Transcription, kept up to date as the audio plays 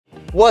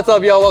What's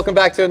up, y'all? Welcome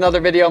back to another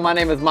video. My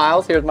name is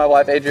Myles. Here's my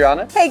wife,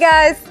 Adriana. Hey,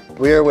 guys.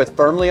 We are with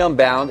Firmly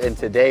Unbound, and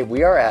today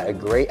we are at a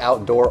great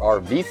outdoor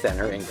RV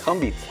center in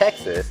Cumbie,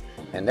 Texas,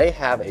 and they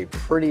have a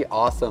pretty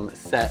awesome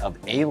set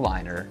of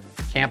Aliner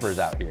campers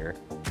out here.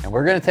 And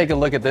we're gonna take a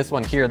look at this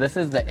one here. This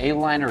is the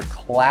Aliner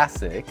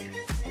Classic,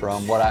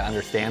 from what I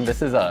understand.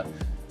 This is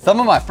some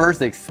of my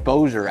first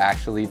exposure,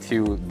 actually,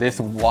 to this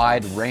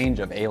wide range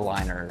of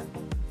Aliner,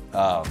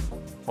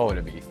 what would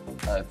it be?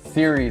 A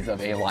series of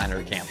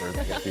Aliner campers,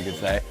 I guess you could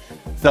say.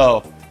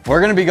 So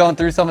we're gonna be going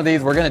through some of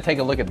these. We're gonna take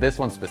a look at this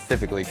one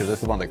specifically because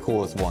this is one of the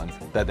coolest ones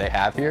that they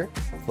have here.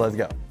 So let's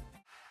go.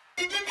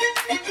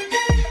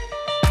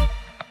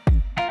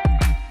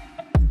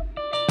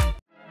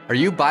 Are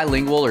you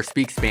bilingual or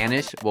speak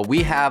Spanish? Well,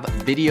 we have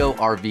video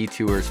RV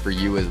tours for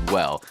you as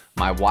well.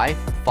 My wife,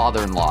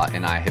 father-in-law,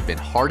 and I have been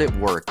hard at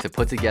work to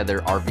put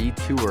together RV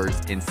tours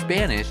in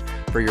Spanish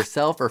for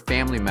yourself or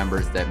family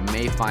members that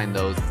may find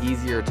those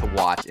easier to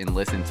watch and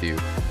listen to.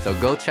 So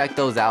go check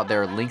those out.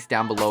 There are links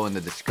down below in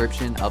the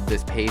description of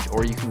this page,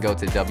 or you can go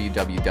to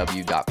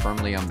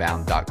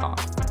www.firmlyunbound.com.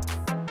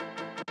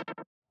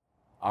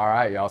 All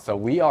right, y'all, so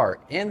we are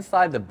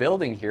inside the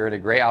building here at a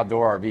great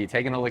outdoor RV,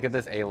 taking a look at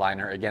this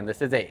Aliner. Again,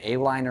 this is a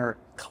Aliner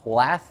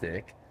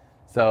Classic.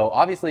 So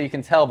obviously you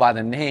can tell by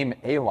the name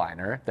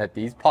Aliner that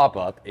these pop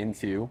up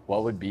into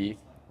what would be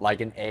like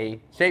an A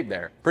shape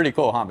there. Pretty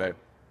cool, huh, babe?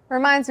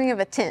 Reminds me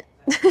of a tent.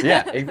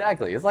 Yeah,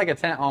 exactly. It's like a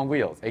tent on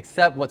wheels,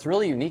 except what's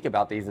really unique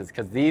about these is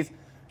because these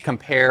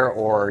compare,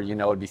 or, you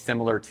know, it'd be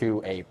similar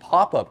to a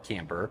pop-up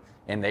camper,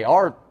 and they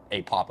are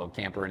a pop-up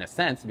camper in a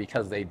sense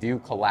because they do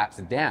collapse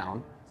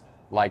down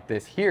like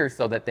this here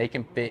so that they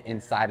can fit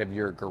inside of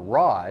your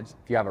garage.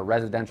 If you have a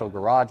residential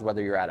garage,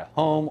 whether you're at a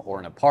home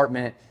or an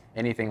apartment,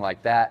 anything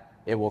like that,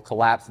 it will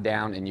collapse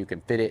down and you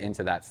can fit it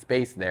into that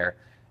space there.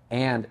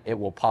 And it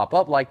will pop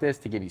up like this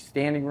to give you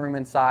standing room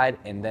inside.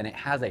 And then it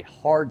has a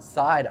hard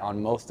side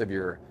on most of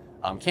your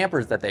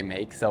campers that they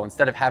make. So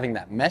instead of having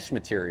that mesh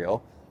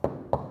material,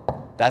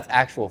 that's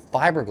actual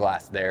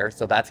fiberglass there.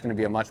 So that's gonna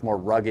be a much more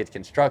rugged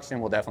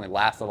construction, will definitely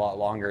last a lot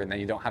longer. And then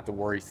you don't have to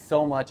worry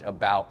so much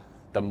about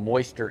the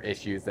moisture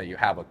issues that you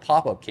have with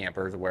pop-up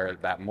campers, where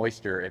that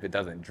moisture, if it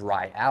doesn't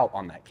dry out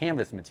on that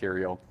canvas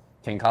material,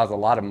 can cause a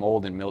lot of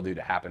mold and mildew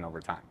to happen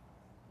over time.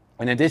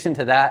 In addition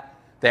to that,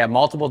 they have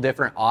multiple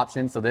different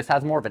options. So this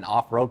has more of an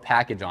off-road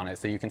package on it.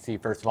 So you can see,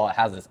 first of all, it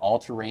has this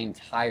all-terrain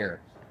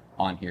tire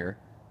on here.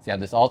 So you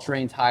have this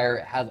all-terrain tire.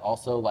 It has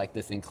also like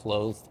this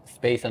enclosed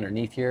space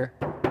underneath here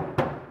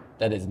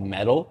that is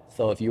metal.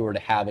 So if you were to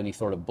have any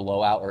sort of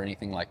blowout or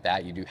anything like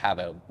that, you do have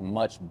a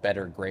much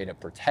better grade of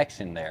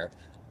protection there.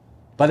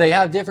 But they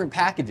have different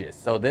packages.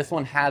 So this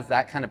one has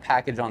that kind of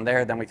package on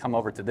there. Then we come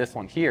over to this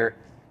one here,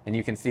 and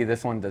you can see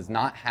this one does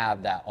not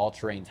have that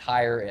all-terrain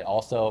tire. It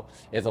also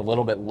is a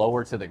little bit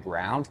lower to the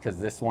ground because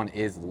this one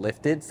is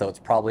lifted. So it's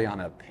probably on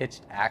a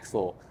pitched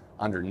axle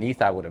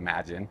underneath, I would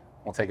imagine.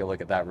 We'll take a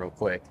look at that real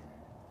quick.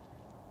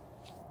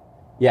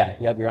 Yeah,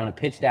 yep, you're on a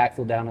pitched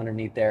axle down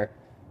underneath there.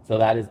 So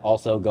that is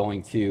also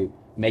going to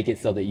make it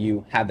so that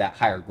you have that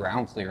higher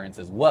ground clearance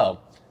as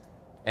well.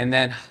 And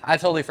then I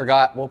totally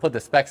forgot, we'll put the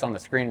specs on the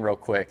screen real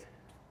quick.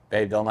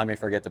 Babe, don't let me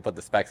forget to put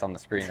the specs on the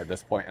screen at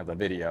this point of the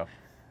video.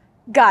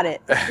 Got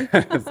it.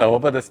 So we'll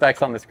put the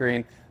specs on the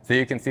screen so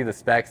you can see the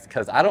specs,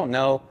 because I don't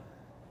know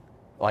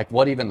like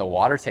what even the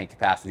water tank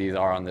capacities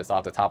are on this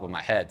off the top of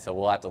my head. So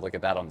we'll have to look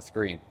at that on the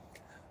screen.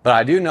 But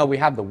I do know we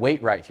have the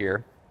weight right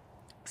here.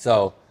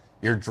 So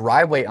your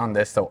dry weight on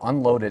this, so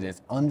unloaded,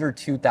 is under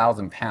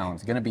 2,000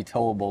 pounds. Going to be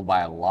towable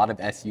by a lot of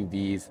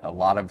SUVs, a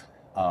lot of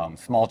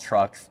small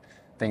trucks,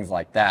 things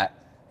like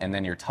that. And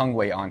then your tongue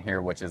weight on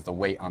here, which is the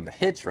weight on the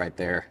hitch right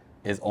there,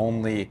 is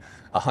only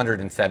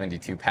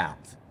 172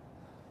 pounds.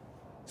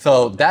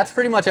 So that's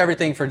pretty much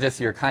everything for just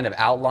your kind of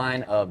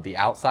outline of the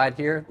outside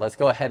here. Let's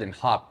go ahead and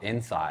hop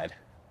inside.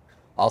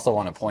 Also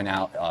want to point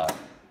out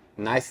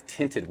nice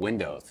tinted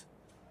windows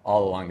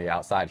all along the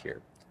outside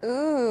here.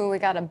 Ooh, we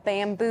got a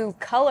bamboo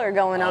color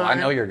going on. I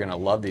know you're gonna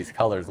love these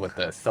colors with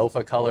the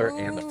sofa color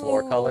and the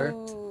floor color.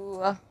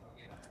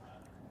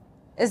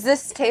 Is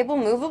this table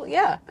movable?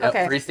 Yeah, Yep,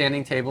 okay.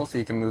 freestanding table, so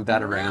you can move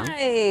that around.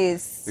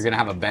 Nice. You're gonna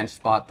have a bench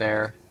spot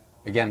there.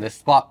 Again, this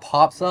spot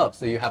pops up,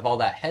 so you have all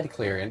that head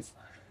clearance.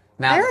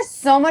 Now, There is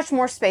so much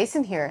more space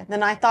in here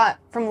than I thought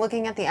from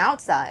looking at the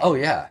outside. oh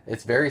yeah,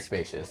 it's very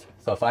spacious.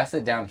 So if I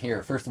sit down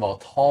here, first of all,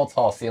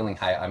 tall ceiling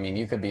height. I mean,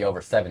 you could be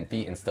over 7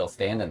 feet and still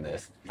stand in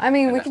this. I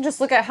mean, we can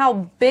just look at how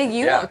big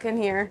you Yeah. look in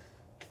here.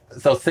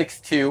 So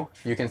 6'2",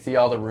 you can see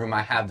all the room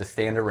I have to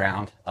stand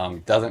around.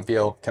 Doesn't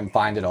feel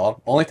confined at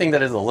all. Only thing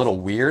that is a little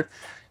weird,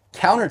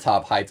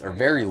 countertop heights are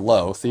very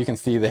low. So you can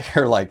see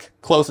they're like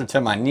closer to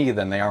my knee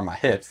than they are my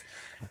hips.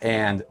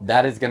 And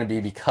that is going to be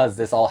because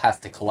this all has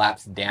to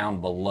collapse down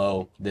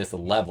below this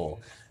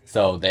level.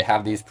 So they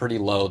have these pretty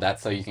low.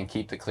 That's so you can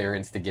keep the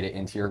clearance to get it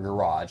into your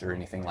garage or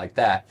anything like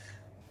that.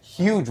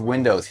 Huge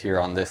windows here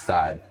on this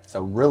side.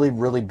 So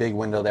really big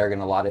window there,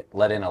 gonna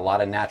let in a lot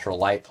of natural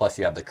light. Plus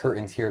you have the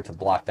curtains here to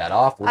block that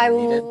off when I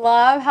needed.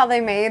 love how they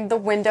made the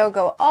window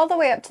go all the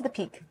way up to the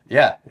peak.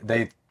 Yeah,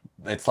 they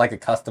it's like a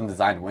custom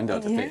designed window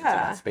to fit into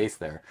that space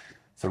there.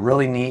 So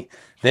really neat.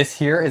 This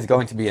here is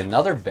going to be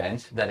another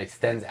bench that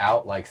extends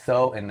out like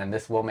so, and then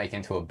this will make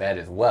into a bed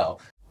as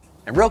well.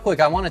 And real quick,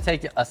 I want to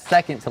take a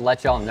second to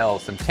let y'all know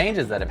some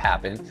changes that have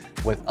happened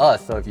with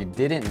us. So if you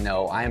didn't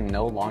know, I am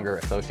no longer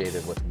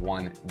associated with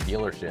one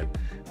dealership.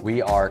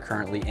 We are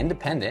currently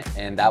independent,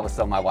 and that was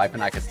so my wife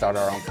and I could start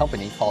our own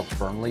company called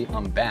Firmly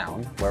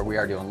Unbound, where we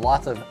are doing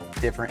lots of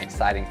different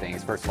exciting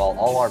things. First of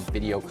all our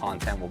video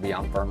content will be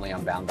on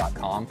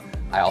firmlyunbound.com.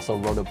 I also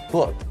wrote a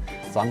book.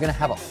 So I'm gonna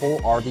have a full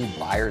RV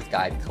buyer's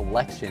guide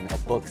collection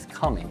of books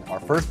coming. Our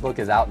first book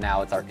is out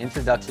now. It's our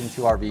Introduction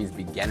to RVs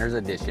Beginner's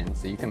Edition.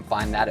 So you can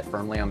find that at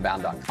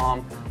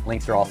firmlyunbound.com.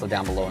 Links are also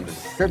down below in the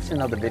description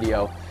of the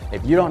video.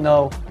 If you don't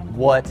know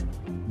what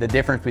the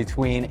difference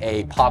between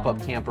a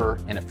pop-up camper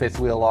and a fifth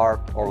wheel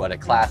are, or what a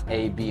class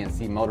A, B, and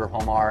C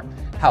motorhome are,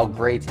 how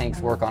gray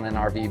tanks work on an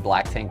RV,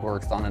 black tank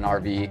works on an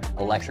RV,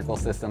 electrical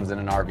systems in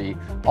an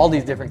RV, all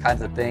these different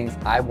kinds of things.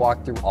 I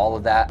walk through all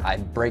of that. I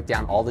break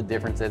down all the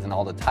differences and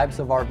all the types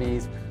of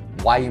RVs,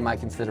 why you might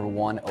consider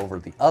one over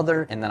the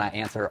other, and then I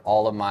answer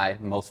all of my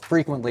most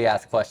frequently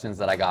asked questions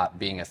that I got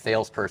being a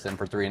salesperson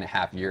for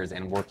 3.5 years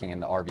and working in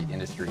the RV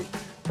industry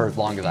for as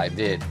long as I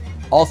did.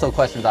 Also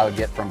questions I would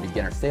get from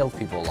beginner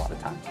salespeople a lot of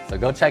times. So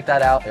go check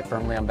that out at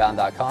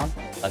firmlyunbound.com.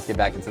 Let's get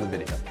back into the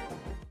video.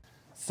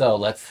 So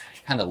let's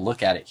kind of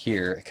look at it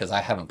here because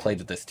I haven't played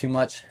with this too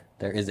much.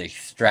 There is a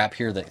strap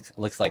here that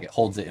looks like it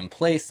holds it in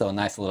place. So a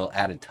nice little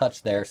added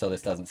touch there so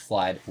this doesn't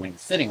slide when you're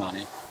sitting on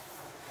it.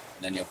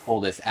 Then you'll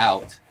pull this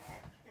out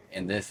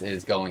and this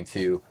is going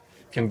to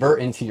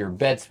convert into your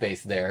bed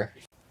space there.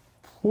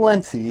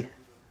 Plenty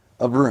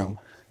of room.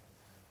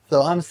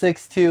 So I'm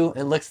 6'2".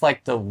 It looks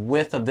like the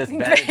width of this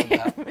bed is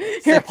about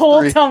 6'3". Your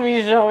whole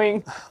tummy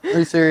showing. Are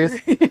you serious?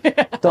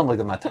 Yeah. Don't look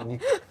at my tummy.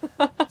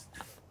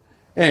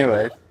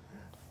 Anyway,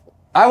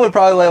 I would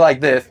probably lay like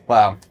this.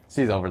 Wow,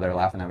 she's over there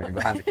laughing at me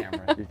behind the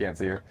camera. You can't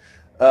see her.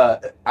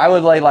 I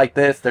would lay like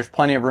this. There's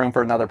plenty of room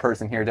for another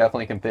person here.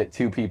 Definitely can fit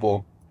 2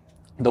 people.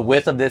 The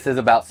width of this is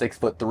about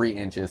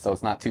 6'3", so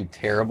it's not too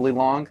terribly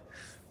long,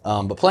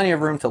 but plenty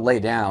of room to lay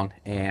down,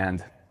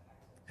 and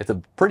it's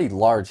a pretty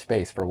large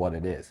space for what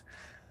it is.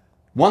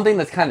 One thing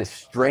that's kind of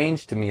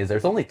strange to me is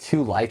there's only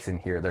 2 lights in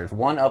here. There's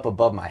one up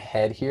above my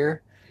head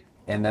here,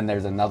 and then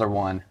there's another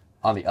one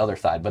on the other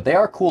side. But they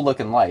are cool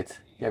looking lights.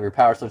 You have your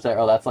power switch there.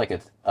 Oh, that's like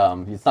it's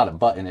not a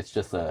button. It's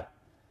just a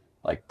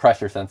like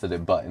pressure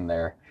sensitive button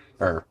there,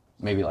 or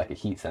maybe like a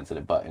heat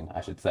sensitive button,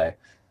 I should say.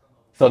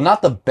 So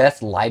not the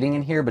best lighting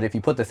in here, but if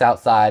you put this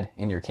outside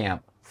in your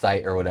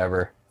campsite or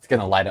whatever, it's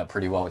gonna light up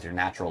pretty well with your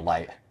natural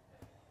light.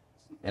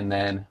 And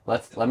then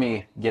let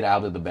me get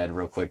out of the bed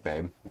real quick,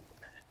 babe.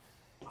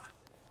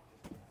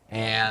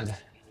 And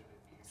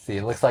see,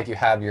 it looks like you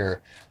have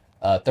your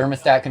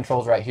thermostat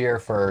controls right here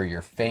for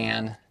your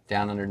fan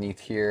down underneath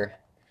here.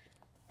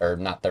 Or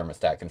not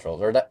thermostat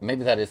controls, or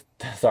maybe that is,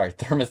 sorry,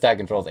 thermostat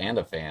controls and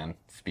a fan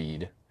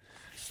speed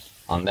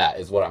on that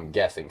is what I'm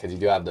guessing, because you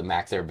do have the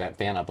max air vent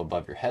fan up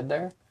above your head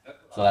there.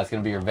 So that's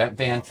going to be your vent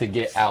fan to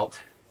get out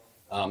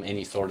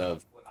any sort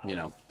of, you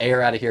know,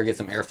 air out of here, get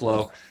some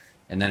airflow.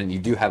 And then you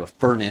do have a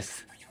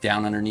furnace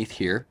down underneath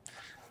here.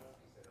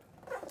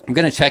 I'm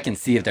going to check and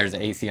see if there's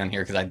an AC on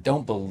here because I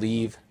don't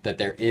believe that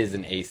there is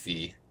an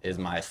AC, is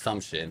my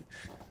assumption.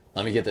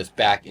 Let me get this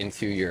back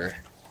into your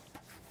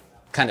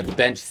kind of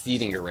bench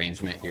seating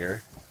arrangement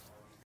here.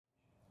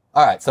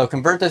 All right, so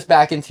convert this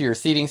back into your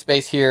seating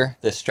space here.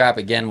 This strap,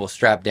 again, will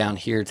strap down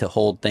here to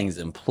hold things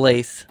in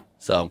place.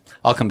 So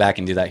I'll come back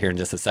and do that here in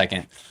just a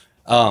second.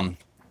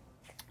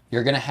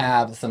 You're going to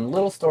have some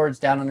little storage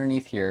down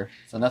underneath here,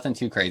 so nothing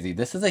too crazy.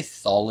 This is a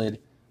solid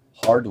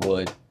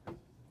hardwood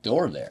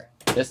door there.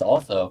 This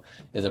also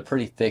is a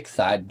pretty thick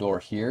side door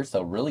here,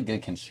 so really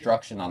good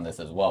construction on this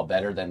as well.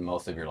 Better than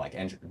most of your like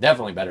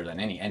definitely better than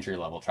any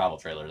entry-level travel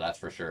trailer, that's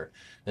for sure.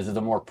 This is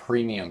a more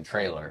premium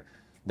trailer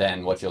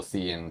than what you'll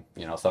see in,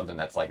 you know, something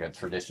that's like a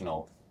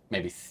traditional,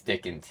 maybe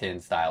stick and tin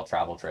style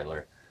travel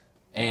trailer.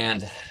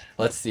 And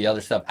let's see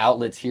other stuff.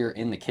 Outlets here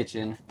in the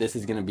kitchen. This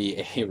is going to be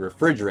a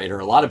refrigerator.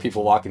 A lot of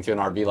people walk into an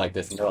RV like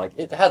this and they're like,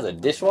 it has a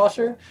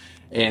dishwasher,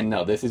 and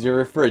no, this is your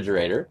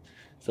refrigerator.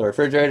 So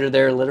refrigerator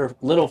there,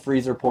 little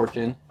freezer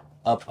portion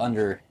up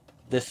under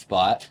this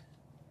spot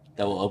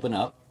that will open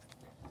up.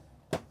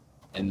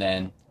 And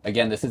then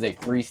again, this is a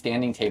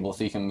freestanding table,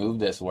 so you can move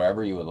this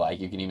wherever you would like.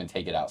 You can even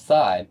take it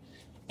outside.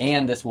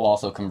 And this will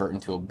also convert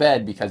into a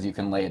bed because you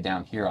can lay it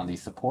down here on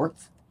these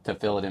supports to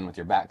fill it in with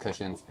your back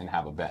cushions and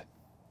have a bed.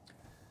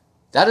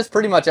 That is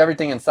pretty much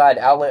everything inside.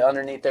 Outlet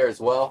underneath there as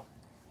well.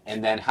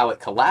 And then how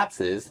it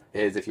collapses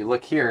is, if you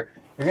look here,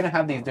 you're going to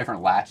have these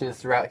different latches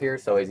throughout here.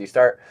 So as you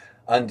start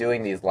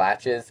undoing these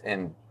latches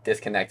and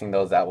disconnecting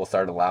those, that will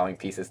start allowing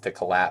pieces to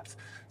collapse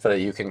so that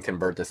you can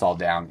convert this all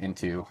down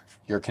into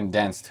your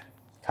condensed,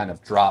 kind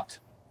of dropped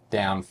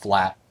down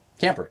flat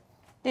camper.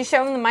 Did you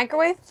show them the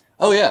microwave?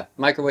 Oh yeah,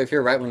 microwave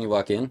here right when you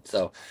walk in.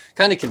 So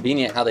kind of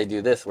convenient how they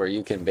do this, where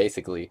you can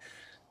basically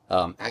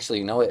Actually,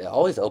 you know, it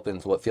always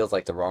opens what feels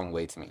like the wrong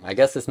way to me. I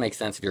guess this makes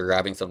sense if you're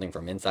grabbing something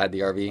from inside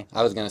the RV.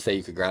 I was going to say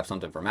you could grab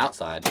something from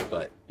outside,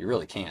 but you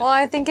really can't. Well,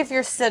 I think if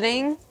you're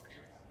sitting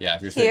yeah,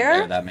 if you're sitting here,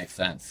 there, that makes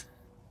sense.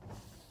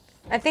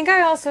 I think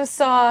I also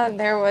saw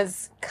there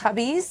was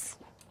cubbies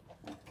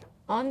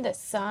on this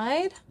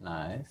side.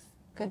 Nice.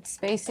 Good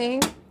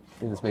spacing.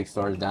 See this big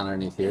storage down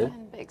underneath here?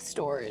 And big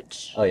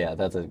storage. Oh yeah,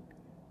 that's a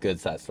good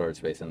size storage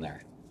space in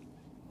there.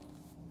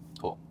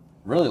 Cool.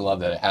 Really love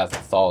that it has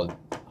solid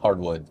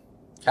hardwood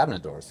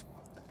cabinet doors.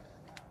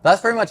 That's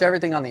pretty much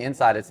everything on the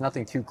inside. It's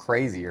nothing too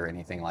crazy or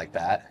anything like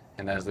that.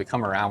 And then as we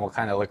come around, we'll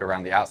kind of look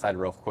around the outside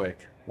real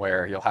quick,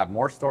 where you'll have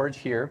more storage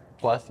here,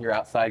 plus your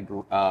outside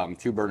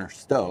 2-burner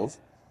stove.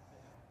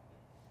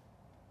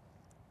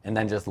 And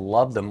then just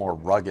love the more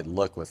rugged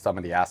look with some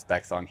of the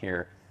aspects on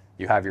here.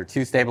 You have your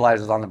 2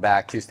 stabilizers on the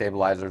back, 2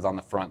 stabilizers on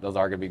the front. Those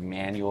are going to be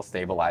manual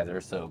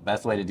stabilizers. So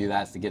best way to do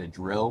that is to get a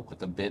drill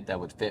with a bit that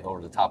would fit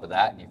over the top of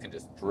that. And you can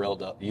just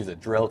use a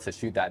drill to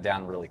shoot that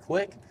down really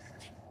quick.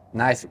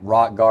 Nice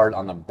rock guard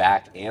on the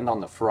back and on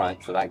the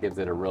front. So that gives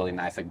it a really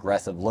nice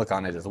aggressive look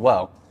on it as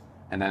well.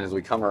 And then as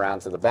we come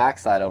around to the back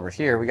side over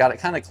here, we got it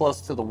kind of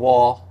close to the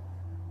wall,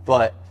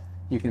 but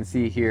you can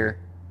see here,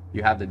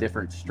 you have the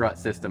different strut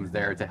systems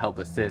there to help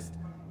assist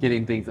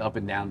getting things up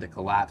and down to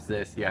collapse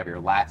this. You have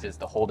your latches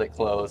to hold it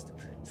closed.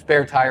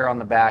 Spare tire on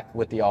the back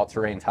with the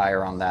all-terrain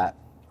tire on that.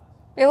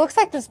 It looks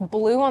like this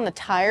blue on the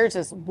tires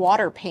is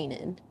water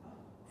painted.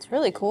 It's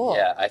really cool.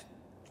 Yeah,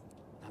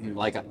 I'm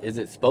like, is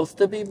it supposed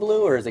to be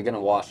blue or is it going to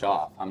wash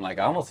off? I'm like,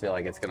 I almost feel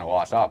like it's going to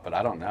wash off, but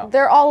I don't know.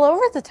 They're all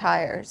over the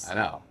tires. I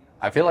know.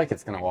 I feel like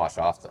it's going to wash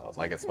off though.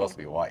 Like it's supposed to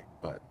be white,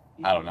 but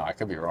I don't know. I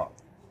could be wrong.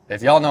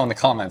 If y'all know in the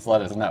comments,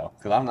 let us know,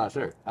 because I'm not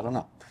sure. I don't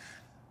know.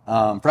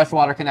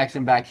 Freshwater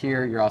connection back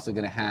here. You're also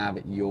going to have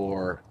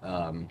your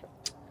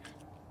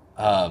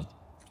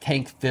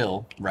tank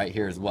fill right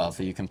here as well.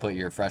 So you can put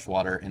your fresh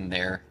water in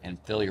there and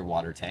fill your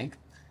water tank.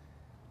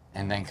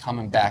 And then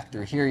coming back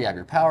through here, you have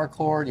your power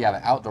cord. You have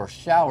an outdoor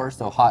shower,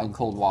 so hot and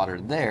cold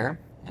water there.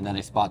 And then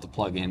a spot to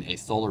plug in a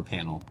solar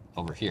panel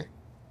over here.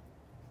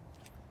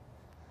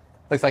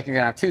 Looks like you're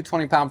going to have 2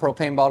 20-pound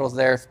propane bottles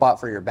there, spot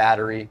for your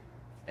battery.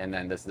 And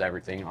then this is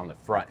everything on the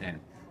front end.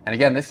 And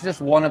again, this is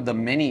just one of the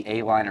many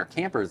A-liner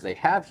campers they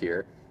have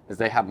here, is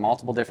they have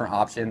multiple different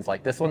options.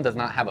 Like this one does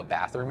not have a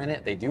bathroom in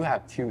it. They do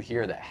have 2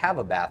 here that have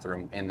a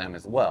bathroom in them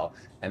as well.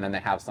 And then they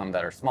have some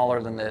that are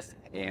smaller than this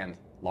and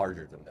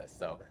larger than this.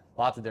 So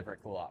lots of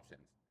different cool options.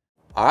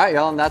 All right,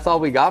 y'all, and that's all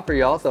we got for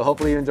y'all. So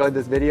hopefully you enjoyed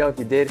this video. If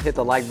you did, hit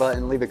the like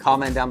button, leave a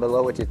comment down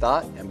below what you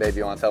thought. And babe,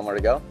 you want to tell them where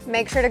to go?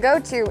 Make sure to go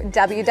to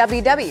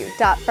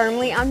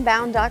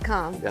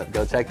www.firmlyunbound.com. Yep,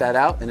 go check that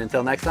out. And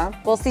until next time,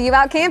 we'll see you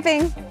out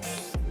camping.